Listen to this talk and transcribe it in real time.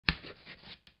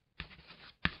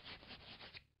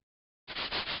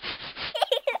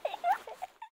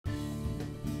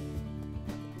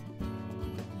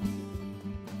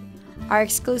Our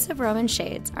exclusive Roman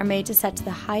shades are made to set to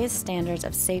the highest standards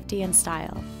of safety and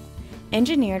style.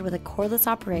 Engineered with a cordless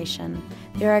operation,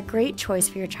 they are a great choice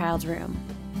for your child's room.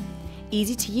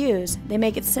 Easy to use, they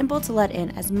make it simple to let in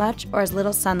as much or as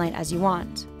little sunlight as you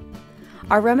want.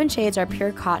 Our Roman shades are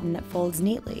pure cotton that folds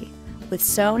neatly, with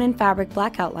sewn and fabric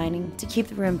blackout lining to keep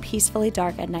the room peacefully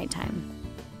dark at nighttime.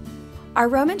 Our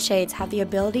Roman shades have the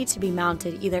ability to be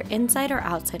mounted either inside or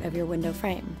outside of your window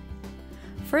frame.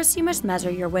 First, you must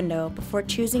measure your window before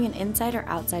choosing an inside or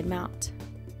outside mount.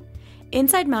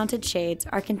 Inside mounted shades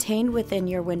are contained within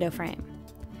your window frame.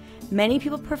 Many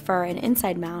people prefer an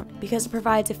inside mount because it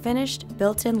provides a finished,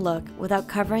 built-in look without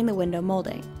covering the window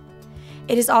molding.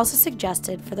 It is also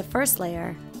suggested for the first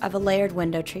layer of a layered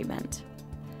window treatment.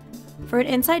 For an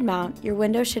inside mount, your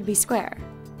window should be square.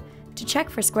 To check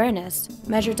for squareness,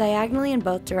 measure diagonally in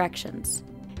both directions.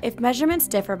 If measurements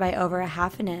differ by over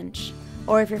 ½ an inch,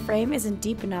 or if your frame isn't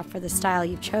deep enough for the style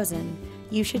you've chosen,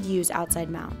 you should use outside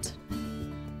mount.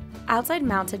 Outside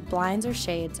mounted blinds or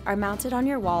shades are mounted on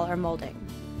your wall or molding.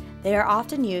 They are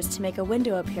often used to make a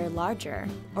window appear larger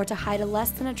or to hide a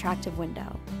less than attractive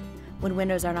window, when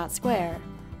windows are not square,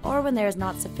 or when there is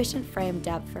not sufficient frame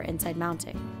depth for inside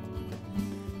mounting.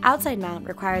 Outside mount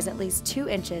requires at least 2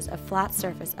 inches of flat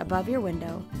surface above your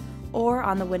window or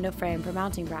on the window frame for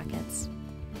mounting brackets.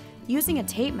 Using a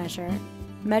tape measure,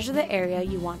 measure the area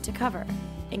you want to cover,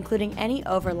 including any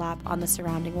overlap on the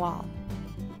surrounding wall.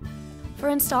 For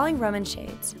installing Roman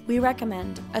shades, we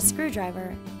recommend a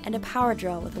screwdriver and a power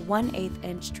drill with a 1/8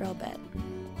 inch drill bit.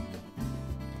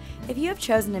 If you have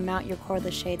chosen to mount your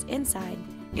cordless shades inside,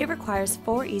 it requires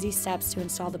 4 easy steps to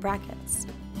install the brackets.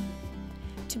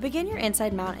 To begin your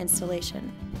inside mount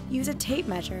installation, use a tape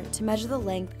measure to measure the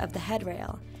length of the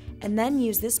headrail, and then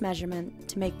use this measurement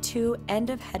to make 2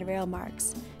 end of headrail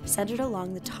marks centered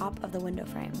along the top of the window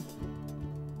frame.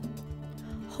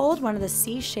 Hold one of the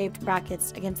C-shaped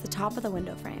brackets against the top of the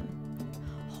window frame.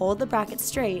 Hold the bracket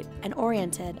straight and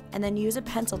oriented, and then use a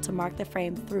pencil to mark the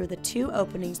frame through the 2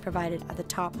 openings provided at the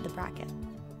top of the bracket.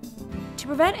 To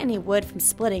prevent any wood from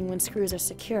splitting when screws are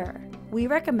secure, we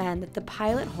recommend that the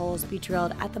pilot holes be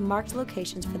drilled at the marked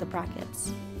locations for the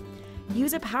brackets.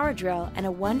 Use a power drill and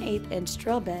a 1/8 inch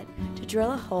drill bit to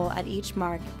drill a hole at each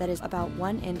mark that is about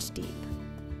 1 inch deep.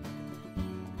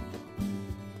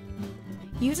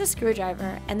 Use a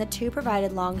screwdriver and the 2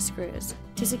 provided long screws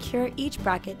to secure each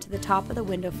bracket to the top of the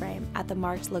window frame at the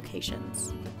marked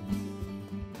locations.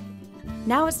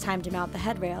 Now it's time to mount the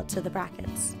headrail to the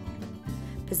brackets.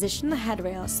 Position the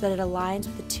headrail so that it aligns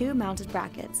with the 2 mounted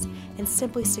brackets, and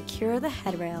simply secure the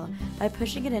headrail by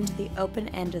pushing it into the open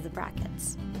end of the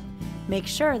brackets. Make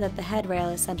sure that the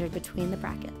headrail is centered between the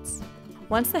brackets.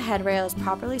 Once the headrail is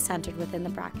properly centered within the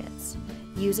brackets,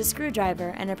 use a screwdriver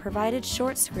and a provided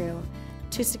short screw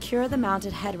to secure the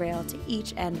mounted headrail to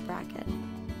each end bracket.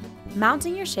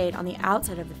 Mounting your shade on the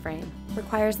outside of the frame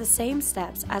requires the same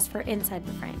steps as for inside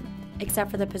the frame, except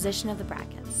for the position of the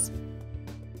brackets.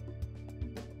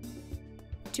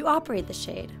 To operate the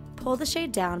shade, pull the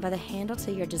shade down by the handle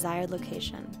to your desired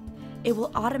location. It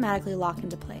will automatically lock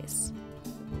into place.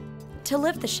 To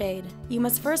lift the shade, you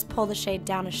must first pull the shade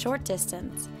down a short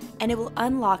distance, and it will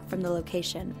unlock from the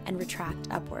location and retract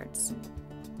upwards.